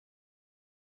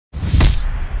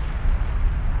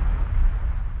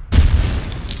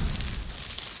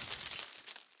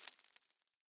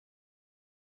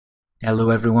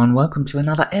Hello everyone, welcome to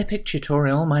another epic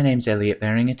tutorial. My name's Elliot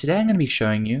Baring and today I'm going to be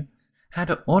showing you how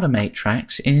to automate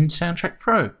tracks in Soundtrack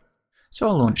Pro. So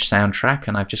I'll launch Soundtrack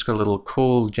and I've just got a little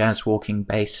cool jazz walking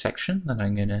bass section that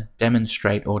I'm going to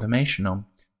demonstrate automation on.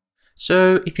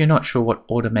 So if you're not sure what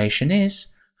automation is,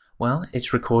 well,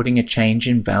 it's recording a change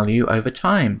in value over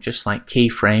time, just like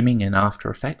keyframing in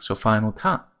After Effects or Final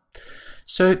Cut.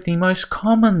 So the most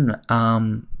common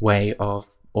way of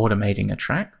automating a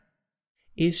track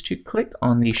is to click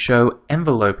on the Show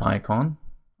Envelope icon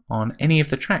on any of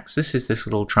the tracks. This is this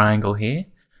little triangle here.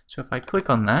 So if I click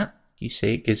on that, you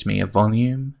see it gives me a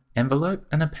volume envelope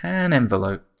and a pan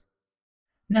envelope.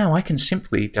 Now I can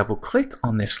simply double click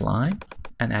on this line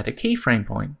and add a keyframe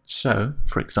point. So,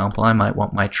 for example, I might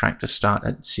want my track to start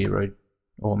at 0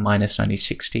 or minus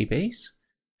 96 dBs.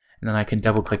 And then I can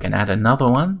double click and add another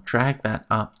one, drag that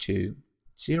up to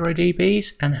 0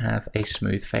 dBs and have a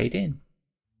smooth fade in.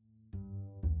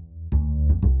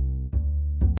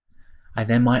 I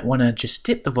then might want to just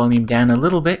dip the volume down a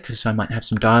little bit because I might have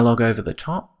some dialogue over the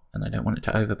top and I don't want it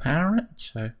to overpower it.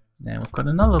 So now we've got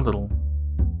another little.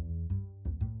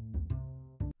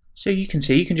 So you can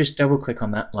see you can just double click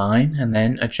on that line and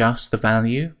then adjust the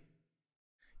value.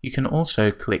 You can also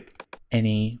click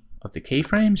any of the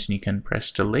keyframes and you can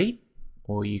press delete,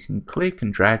 or you can click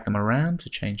and drag them around to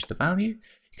change the value.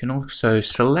 You can also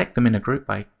select them in a group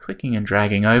by clicking and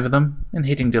dragging over them and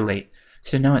hitting delete.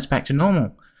 So now it's back to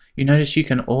normal. You notice you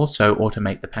can also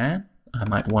automate the pan. I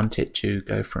might want it to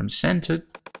go from centered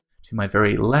to my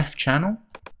very left channel.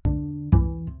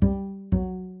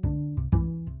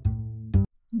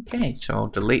 Okay, so I'll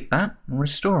delete that and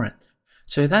restore it.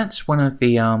 So that's one of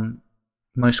the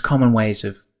most common ways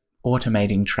of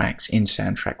automating tracks in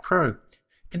Soundtrack Pro. You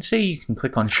can see you can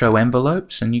click on Show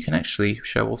Envelopes and you can actually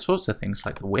show all sorts of things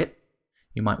like the width.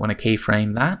 You might want to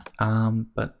keyframe that,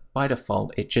 but by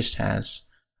default it just has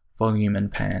volume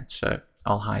and pan, so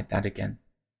I'll hide that again.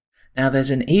 Now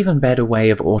there's an even better way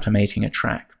of automating a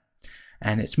track,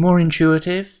 and it's more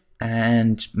intuitive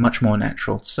and much more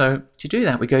natural. So to do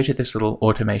that, we go to this little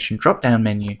automation drop down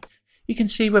menu. You can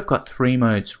see we've got three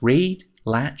modes: read,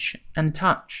 latch and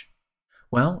touch.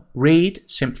 Well, read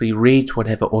simply reads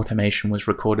whatever automation was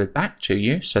recorded back to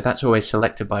you, so that's always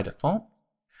selected by default.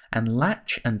 And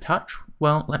latch and touch,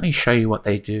 well, let me show you what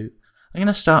they do. I'm going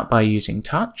to start by using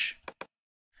touch.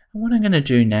 And what I'm going to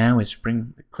do now is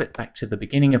bring the clip back to the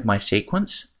beginning of my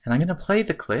sequence, and I'm going to play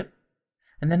the clip,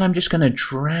 and then I'm just going to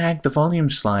drag the volume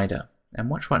slider, and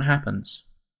watch what happens.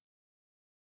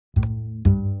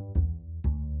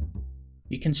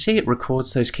 You can see it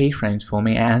records those keyframes for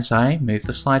me as I move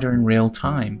the slider in real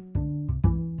time.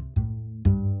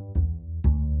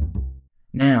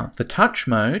 Now, the touch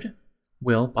mode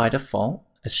will, by default,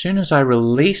 as soon as I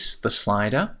release the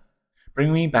slider,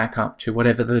 bring me back up to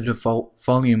whatever the default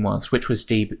volume was, which was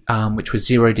 0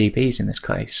 dBs in this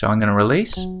case. So I'm going to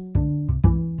release,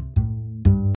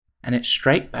 and it's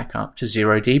straight back up to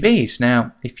 0 dBs.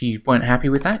 Now, if you weren't happy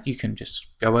with that, you can just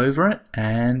go over it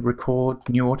and record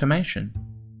new automation.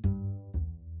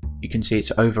 You can see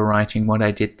it's overwriting what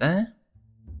I did there.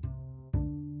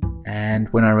 And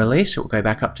when I release, it will go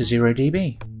back up to 0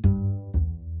 dB.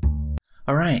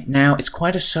 Alright, now it's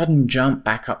quite a sudden jump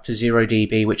back up to 0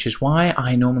 dB, which is why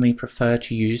I normally prefer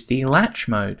to use the latch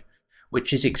mode,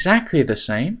 which is exactly the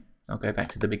same. I'll go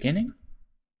back to the beginning.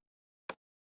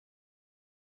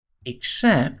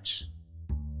 Except,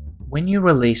 when you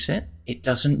release it, it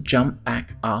doesn't jump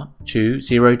back up to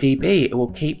 0 dB. It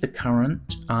will keep the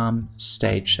current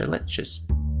stage. So let's just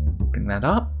bring that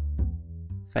up,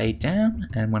 fade down,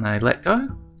 and when I let go,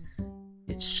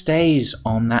 it stays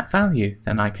on that value.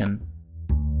 Then I can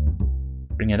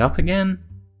bring it up again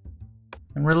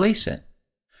and release it.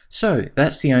 So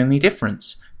that's the only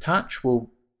difference. Touch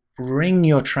will bring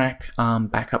your track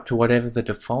back up to whatever the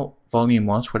default volume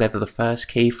was, whatever the first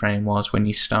keyframe was when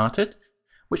you started,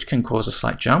 which can cause a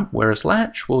slight jump, whereas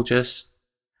latch will just,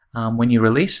 when you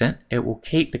release it, it will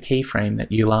keep the keyframe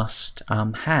that you last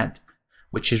had,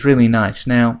 which is really nice.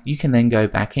 Now you can then go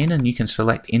back in and you can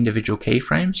select individual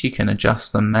keyframes, you can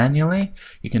adjust them manually,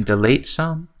 you can delete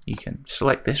some, you can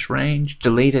select this range,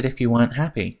 delete it if you weren't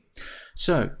happy.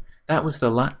 So that was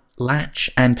the latch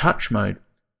and touch mode.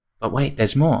 But wait,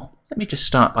 there's more. Let me just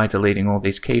start by deleting all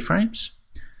these keyframes.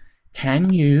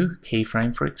 Can you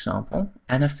keyframe, for example,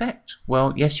 an effect?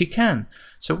 Well, yes you can.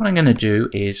 So what I'm going to do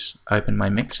is open my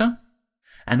mixer,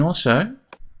 and also,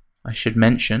 I should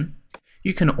mention,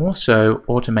 you can also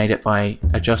automate it by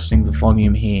adjusting the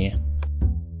volume here.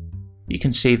 You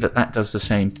can see that that does the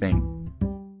same thing.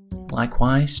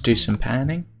 Likewise, do some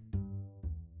panning.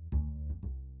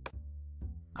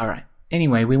 Alright,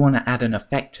 anyway, we want to add an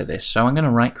effect to this, so I'm going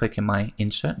to right click in my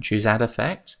insert and choose Add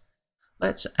Effect.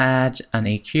 Let's add an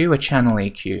EQ, a channel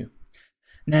EQ.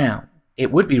 Now,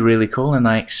 it would be really cool, and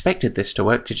I expected this to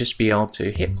work, to just be able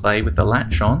to hit play with the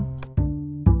latch on.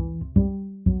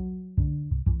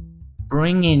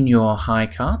 Bring in your high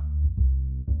cut.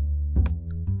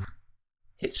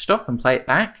 Hit stop and play it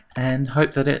back, and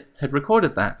hope that it had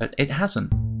recorded that, but it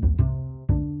hasn't.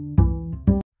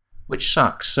 Which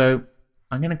sucks, so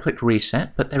I'm going to click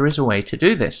reset, but there is a way to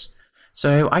do this.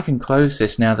 So I can close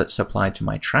this now that's applied to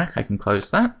my track. I can close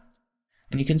that.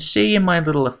 And you can see in my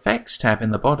little effects tab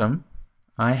in the bottom,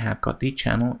 I have got the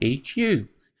channel EQ. If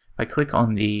I click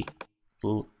on the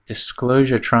little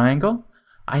disclosure triangle,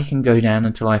 I can go down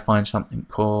until I find something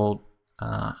called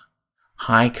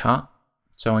high cut.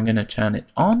 So I'm going to turn it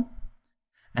on.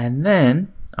 And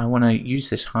then I want to use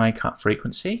this high cut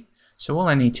frequency. So all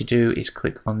I need to do is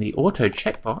click on the auto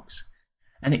checkbox,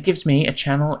 and it gives me a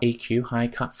channel EQ high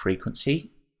cut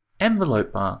frequency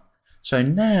envelope bar. So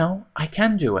now I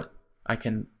can do it. I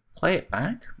can play it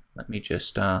back. Let me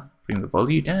just bring the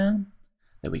volume down.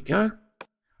 There we go.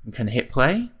 I can hit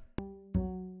play.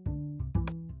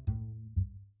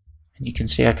 And you can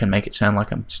see I can make it sound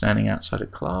like I'm standing outside a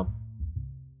club.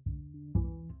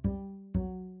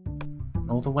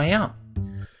 All the way up.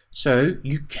 So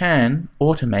you can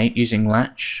automate using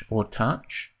latch or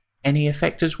touch any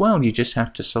effect as well. You just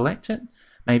have to select it.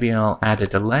 Maybe I'll add a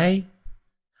delay,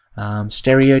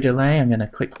 stereo delay. I'm going to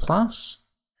click plus,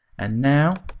 and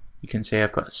now you can see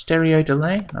I've got a stereo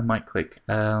delay. I might click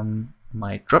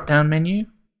my drop down menu,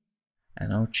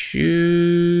 and I'll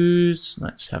choose,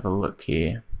 let's have a look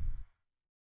here.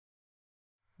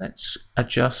 Let's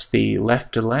adjust the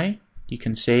left delay. You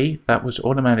can see that was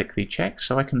automatically checked,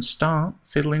 so I can start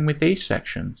fiddling with these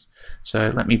sections.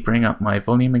 So let me bring up my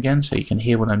volume again so you can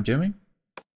hear what I'm doing.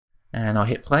 And I'll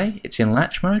hit play. It's in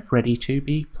latch mode, ready to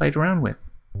be played around with.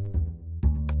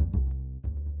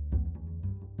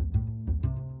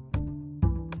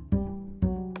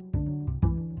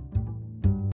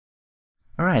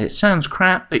 Alright, it sounds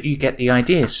crap, but you get the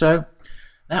idea. So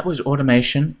that was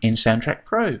automation in Soundtrack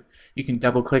Pro. You can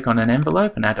double click on an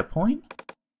envelope and add a point.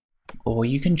 Or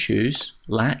you can choose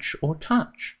latch or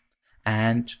touch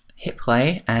and hit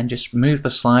play and just move the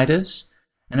sliders,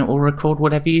 and it will record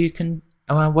whatever you can,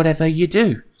 whatever you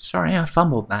do. Sorry, I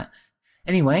fumbled that.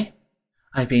 Anyway,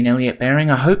 I've been Elliot Baring.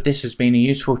 I hope this has been a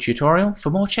useful tutorial. For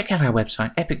more, check out our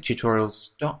website,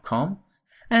 epictutorials.com.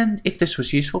 And if this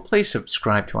was useful, please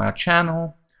subscribe to our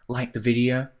channel, like the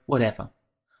video, whatever.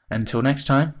 Until next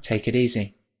time, take it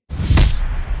easy.